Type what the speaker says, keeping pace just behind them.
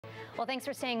Well, thanks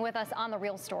for staying with us on The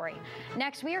Real Story.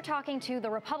 Next, we are talking to the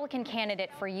Republican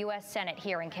candidate for U.S. Senate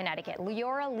here in Connecticut,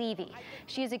 Leora Levy.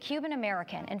 She is a Cuban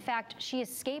American. In fact, she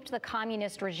escaped the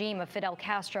communist regime of Fidel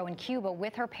Castro in Cuba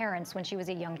with her parents when she was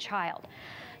a young child.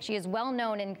 She is well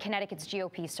known in Connecticut's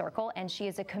GOP circle, and she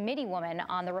is a committee woman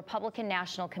on the Republican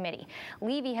National Committee.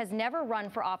 Levy has never run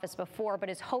for office before, but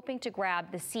is hoping to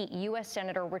grab the seat U.S.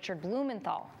 Senator Richard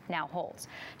Blumenthal now holds.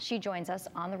 She joins us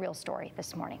on The Real Story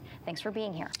this morning. Thanks for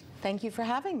being here. Thank you for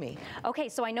having me. Okay,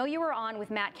 so I know you were on with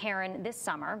Matt Caron this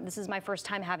summer. This is my first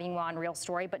time having you on Real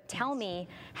Story, but tell me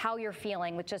how you're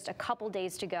feeling with just a couple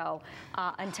days to go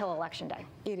until Election Day.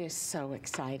 It is so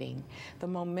exciting. The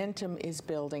momentum is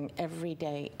building every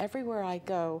day. Everywhere I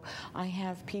go, I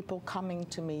have people coming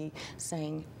to me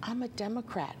saying, I'm a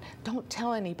Democrat. Don't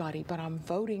tell anybody, but I'm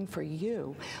voting for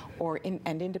you.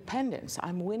 And independents.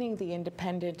 I'm winning the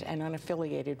independent and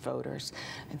unaffiliated voters.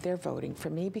 And they're voting for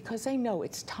me because they know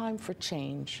it's time for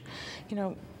change. You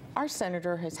know, our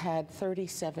senator has had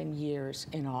 37 years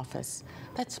in office.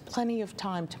 That's plenty of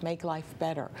time to make life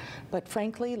better. But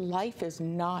frankly, life is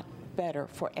not better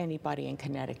for anybody in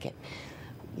Connecticut.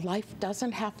 Life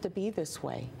doesn't have to be this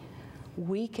way.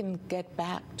 We can get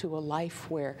back to a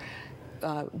life where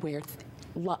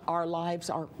our lives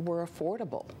were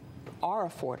affordable. Are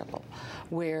affordable,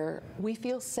 where we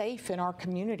feel safe in our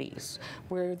communities,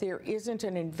 where there isn't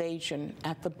an invasion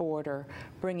at the border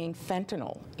bringing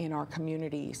fentanyl in our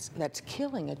communities that's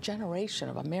killing a generation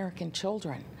of American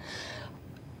children.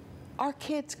 Our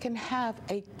kids can have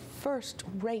a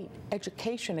first-rate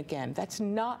education again that's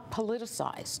not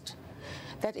politicized,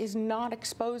 that is not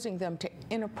exposing them to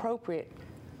inappropriate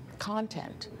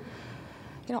content.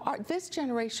 You know, this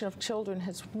generation of children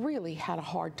has really had a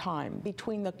hard time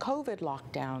between the COVID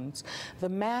lockdowns, the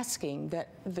masking,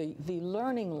 the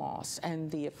learning loss,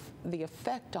 and the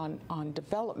effect on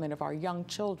development of our young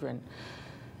children.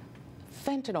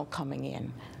 Fentanyl coming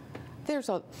in.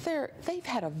 They've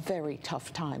had a very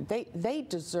tough time. They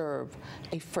deserve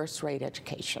a first-rate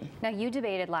education. Now, you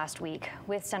debated last week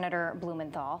with Senator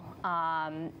Blumenthal,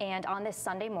 and on this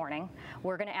Sunday morning,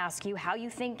 we're going to ask you how you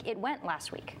think it went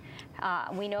last week.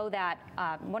 We know that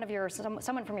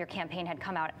someone from your campaign had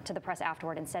come out to the press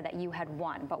afterward and said that you had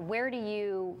won. But where do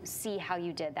you see how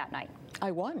you did that night?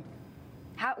 I won.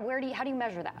 How do you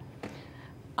measure that?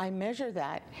 I measure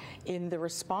that in the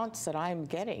response that I'm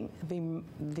getting,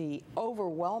 the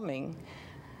overwhelming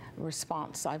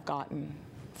response I've gotten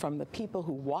from the people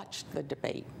who watched the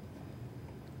debate,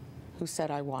 who said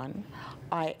I won.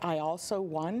 I also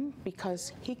won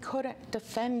because he couldn't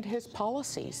defend his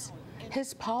policies.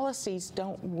 His policies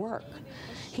don't work.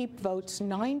 He votes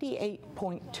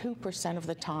 98.2% of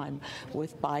the time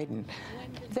with Biden.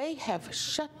 They have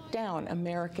shut down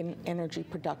American energy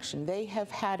production. They have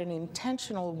had an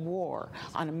intentional war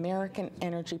on American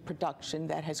energy production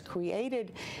that has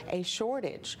created a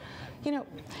shortage. You know,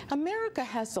 America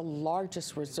has the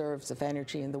largest reserves of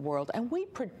energy in the world, and we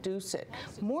produce it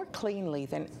more cleanly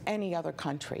than any other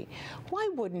country. Why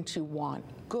wouldn't you want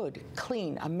good,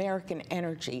 clean American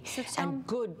energy and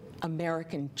good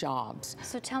American jobs?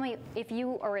 So tell me, if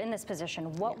you are in this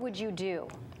position, what would you do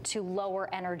to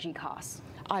lower energy costs?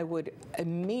 I would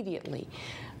immediately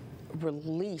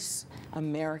release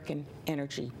American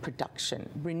energy production,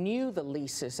 renew the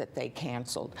leases that they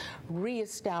canceled,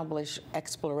 reestablish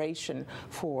exploration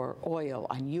for oil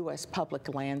on U.S.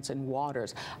 public lands and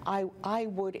waters. I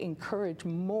would encourage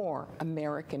more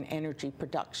American energy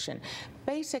production.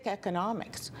 Basic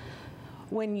economics.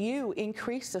 When you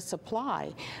increase the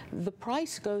supply, the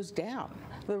price goes down.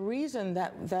 The reason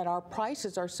that our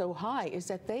prices are so high is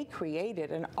that they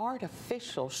created an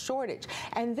artificial shortage,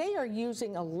 and they are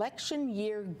using election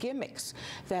year gimmicks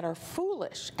that are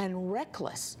foolish and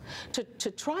reckless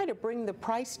to try to bring the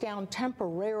price down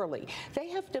temporarily. They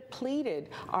have depleted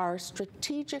our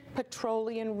strategic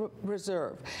petroleum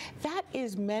reserve. That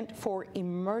is meant for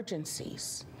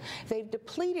emergencies. They've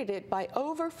depleted it by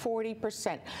over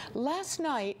 40%. Last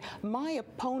night, my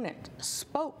opponent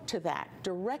spoke to that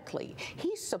directly.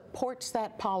 He supports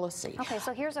that policy. Okay,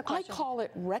 so here's a question. I call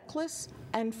it reckless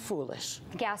and foolish.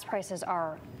 Gas prices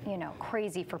are, you know,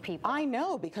 crazy for people. I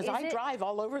know, because I drive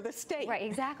all over the state. Right,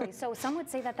 exactly. So some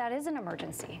would say that that is an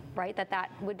emergency, right?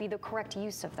 That would be the correct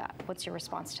use of that. What's your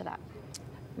response to that?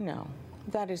 No.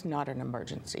 That is not an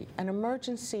emergency. An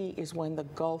emergency is when the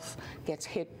Gulf gets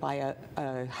hit by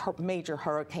a major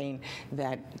hurricane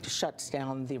that shuts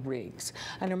down the rigs.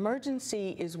 An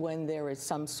emergency is when there is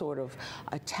some sort of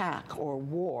attack or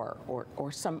war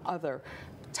or some other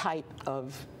type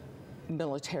of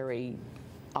military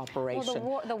operation.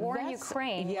 Well, the war in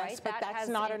Ukraine, yes, right? but that's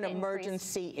not an increased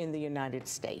emergency in the United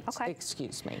States. Okay.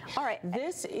 Excuse me. All right.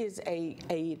 This is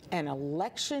an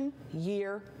election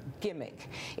year gimmick.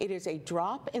 It is a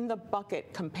drop in the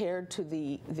bucket compared to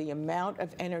the amount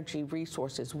of energy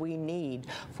resources we need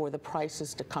for the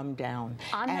prices to come down.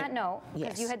 On that note,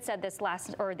 because yes. you had said this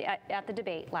at the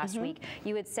debate last week,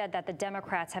 you had said that the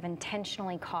Democrats have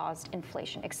intentionally caused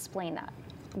inflation. Explain that.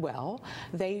 Well,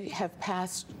 they have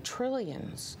passed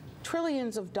trillions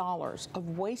of dollars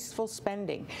of wasteful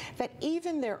spending that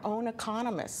even their own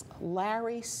economist,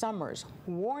 Larry Summers,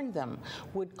 warned them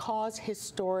would cause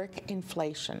historic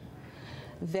inflation.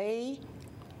 They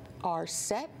are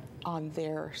set on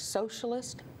their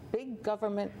socialist, big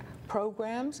government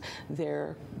programs,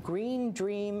 their green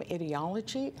dream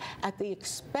ideology at the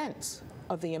expense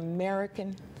of the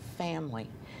American family.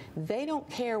 They don't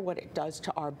care what it does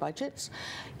to our budgets.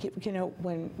 You know,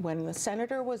 when the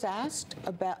senator was asked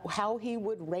about how he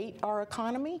would rate our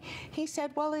economy, he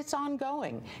said, well, it's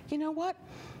ongoing. You know what?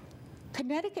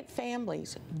 Connecticut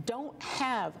families don't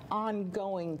have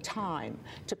ongoing time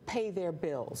to pay their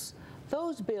bills.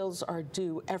 Those bills are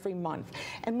due every month.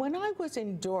 And when I was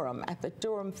in Durham at the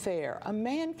Durham Fair, a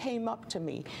man came up to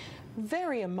me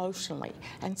very emotionally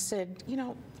and said, you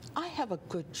know, I have a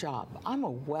good job. I'm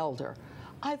a welder.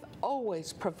 I've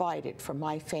always provided for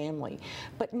my family,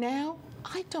 but now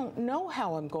I don't know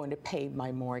how I'm going to pay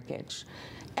my mortgage.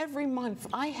 Every month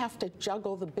I have to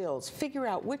juggle the bills, figure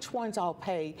out which ones I'll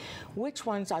pay, which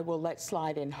ones I will let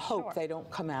slide and hope they don't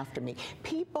come after me.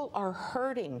 People are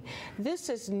hurting. This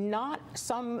is not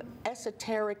some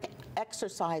esoteric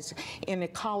exercise in a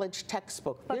college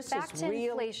textbook. But this is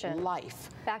real life.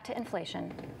 Back to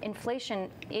inflation.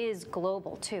 Inflation is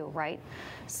global too, right?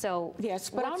 So yes,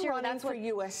 but I'm running for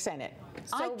U.S. Senate.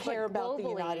 So, I care about the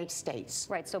United States.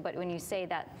 Right, so but when you say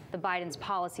that the Biden's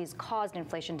policies caused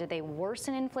inflation, did they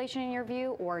worsen inflation in your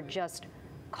view or just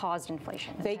caused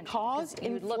inflation? They caused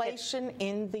inflation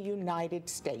in the United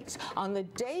States. On the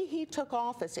day he took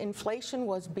office, inflation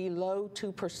was below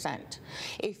 2%.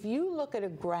 If you look at a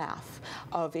graph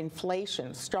of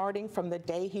inflation starting from the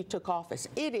day he took office,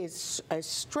 it is a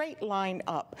straight line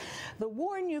up. The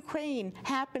war in Ukraine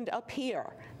happened up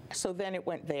here. So then it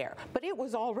went there, but it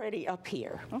was already up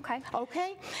here. Okay.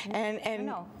 Okay. And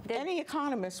any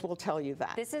economist will tell you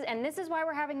that. This is why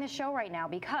we're having this show right now,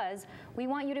 because we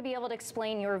want you to be able to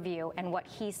explain your view and what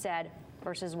he said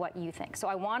versus what you think. So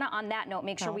I want to, on that note,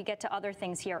 make sure we get to other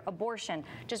things here. Abortion.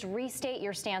 Just restate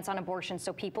your stance on abortion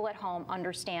so people at home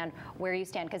understand where you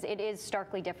stand, because it is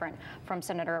starkly different from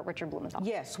Senator Richard Blumenthal.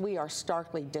 Yes, we are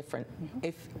starkly different.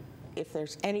 If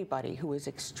there's anybody who is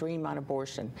extreme on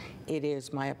abortion, it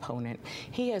is my opponent.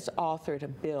 He has authored a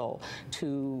bill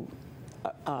to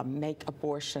make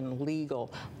abortion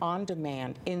legal on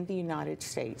demand in the United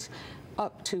States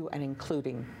up to and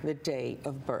including the day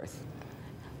of birth.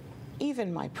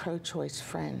 Even my pro-choice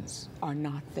friends are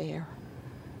not there.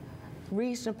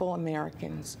 Reasonable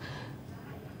Americans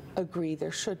agree there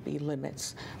should be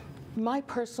limits. My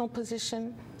personal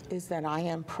position is that I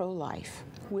am pro-life,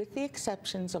 with the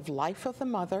exceptions of life of the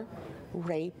mother,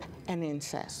 rape, and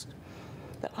incest.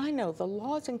 But I know the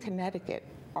laws in Connecticut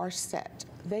are set.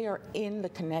 They are in the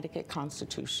Connecticut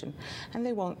Constitution, and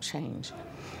they won't change.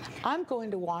 I'm going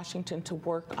to Washington to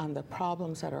work on the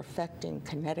problems that are affecting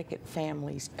Connecticut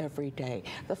families every day.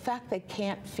 The fact they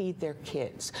can't feed their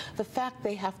kids. The fact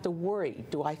they have to worry,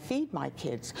 do I feed my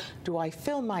kids? Do I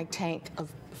fill my tank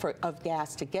of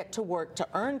gas to get to work to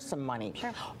earn some money?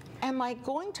 Sure. Am I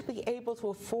going to be able to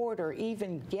afford or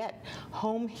even get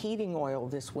home heating oil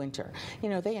this winter? You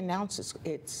know, they announced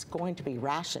it's going to be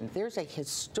rationed. There's a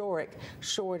historic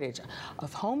shortage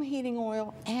of home heating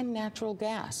oil and natural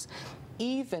gas.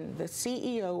 Even the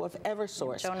CEO of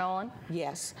Eversource, Joe Nolan,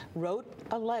 yes, wrote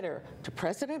a letter to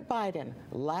President Biden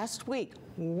last week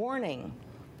warning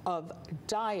of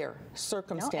dire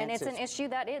circumstances. And it's an issue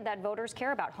that voters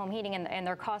care about, home heating and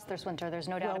their costs this winter. There's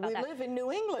no doubt about that. We live in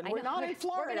New England. We're not in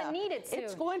Florida. We're going to need it soon.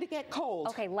 It's going to get cold.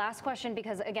 Okay, last question,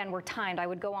 because again, we're timed. I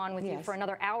would go on with you for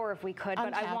another hour if we could,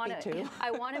 but I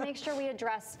want to make sure we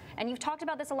address, and you've talked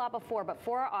about this a lot before, but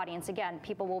for our audience, again,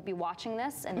 people will be watching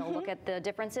this and they'll look at the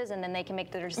differences and then they can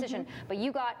make their decision. But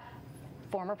you got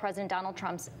former President Donald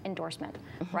Trump's endorsement,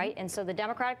 right? And so the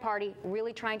Democratic Party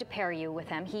really trying to pair you with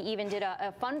him. He even did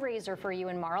a fundraiser for you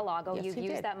in Mar-a-Lago. Yes, You've he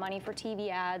used did. that money for TV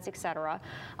ads, et cetera,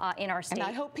 in our state. And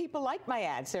I hope people like my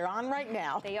ads. They're on right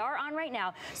now. They are on right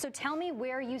now. So tell me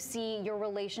where you see your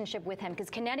relationship with him, because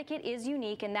Connecticut is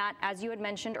unique in that, as you had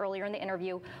mentioned earlier in the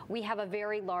interview, we have a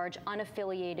very large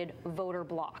unaffiliated voter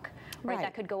bloc, right?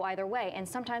 That could go either way. And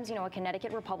sometimes, you know, a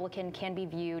Connecticut Republican can be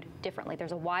viewed differently.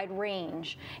 There's a wide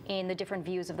range in the different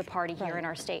views of the party here in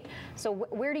our state. So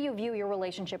where do you view your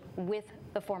relationship with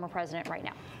the former president right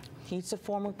now? He's a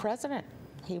former president.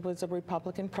 He was a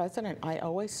Republican president. I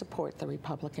always support the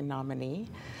Republican nominee.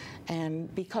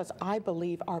 And because I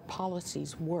believe our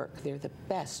policies work, they're the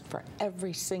best for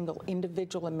every single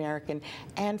individual American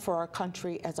and for our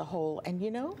country as a whole. And you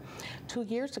know, 2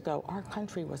 years ago, our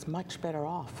country was much better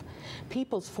off.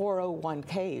 People's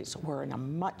 401ks were in a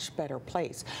much better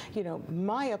place. You know,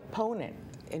 my opponent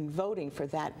in voting for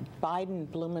that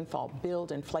Biden-Blumenthal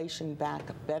Build Inflation Back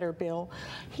Better bill,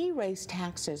 he raised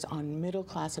taxes on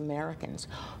middle-class Americans.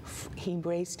 He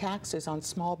raised taxes on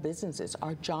small businesses,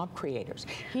 our job creators.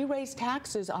 He raised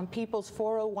taxes on people's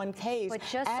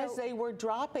 401ks as they were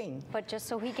dropping. But just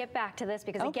so we get back to this,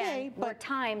 because again, we're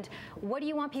timed, what do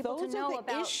you want people to know about?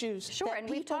 Those are the issues that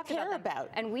people care about.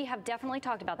 And we have definitely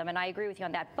talked about them, and I agree with you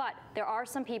on that. But there are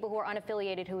some people who are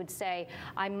unaffiliated who would say,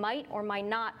 I might or might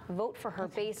not vote for her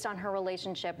based on her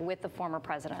relationship with the former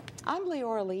president. I'm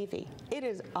Leora Levy. It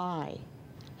is I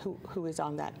who is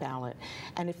on that ballot.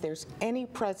 And if there's any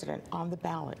president on the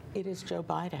ballot, it is Joe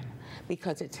Biden,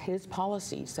 because it's his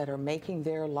policies that are making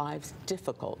their lives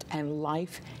difficult, and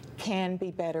life can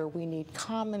be better. We need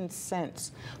common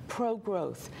sense,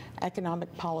 pro-growth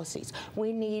economic policies.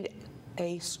 We need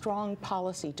a strong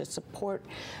policy to support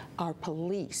our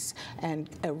police and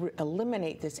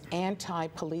eliminate this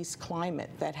anti-police climate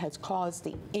that has caused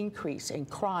the increase in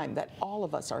crime that all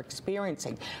of us are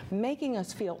experiencing, making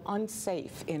us feel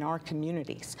unsafe in our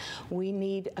communities. We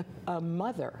need a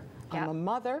mother. I'm a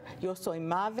mother, yo soy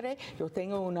madre, yo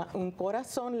tengo un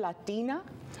corazón latina,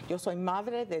 yo soy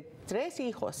madre de 3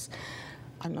 hijos.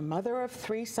 I'm a mother of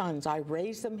 3 sons. I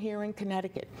raised them here in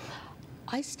Connecticut.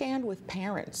 I stand with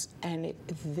parents and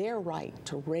their right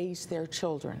to raise their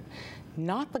children,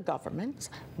 not the government,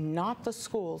 not the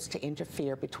schools to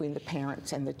interfere between the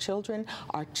parents and the children.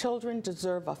 Our children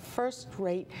deserve a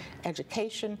first-rate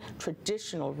education,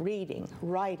 traditional reading,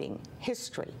 writing,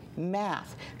 history,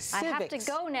 math, civics. I have to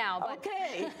go now, but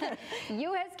okay.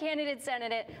 U.S. candidate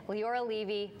Senator Leora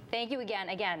Levy, thank you again.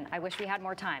 Again, I wish we had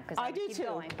more time because I do keep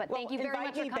going. But thank you very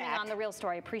much for coming on The Real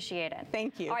Story. Appreciate it.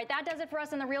 Thank you. All right, that does it for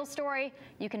us in The Real Story.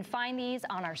 You can find these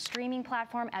on our streaming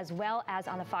platform as well as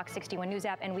on the Fox 61 News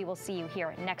app, and we will see you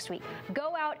here next week.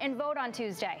 Go out and vote on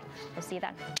Tuesday. We'll see you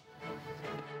then.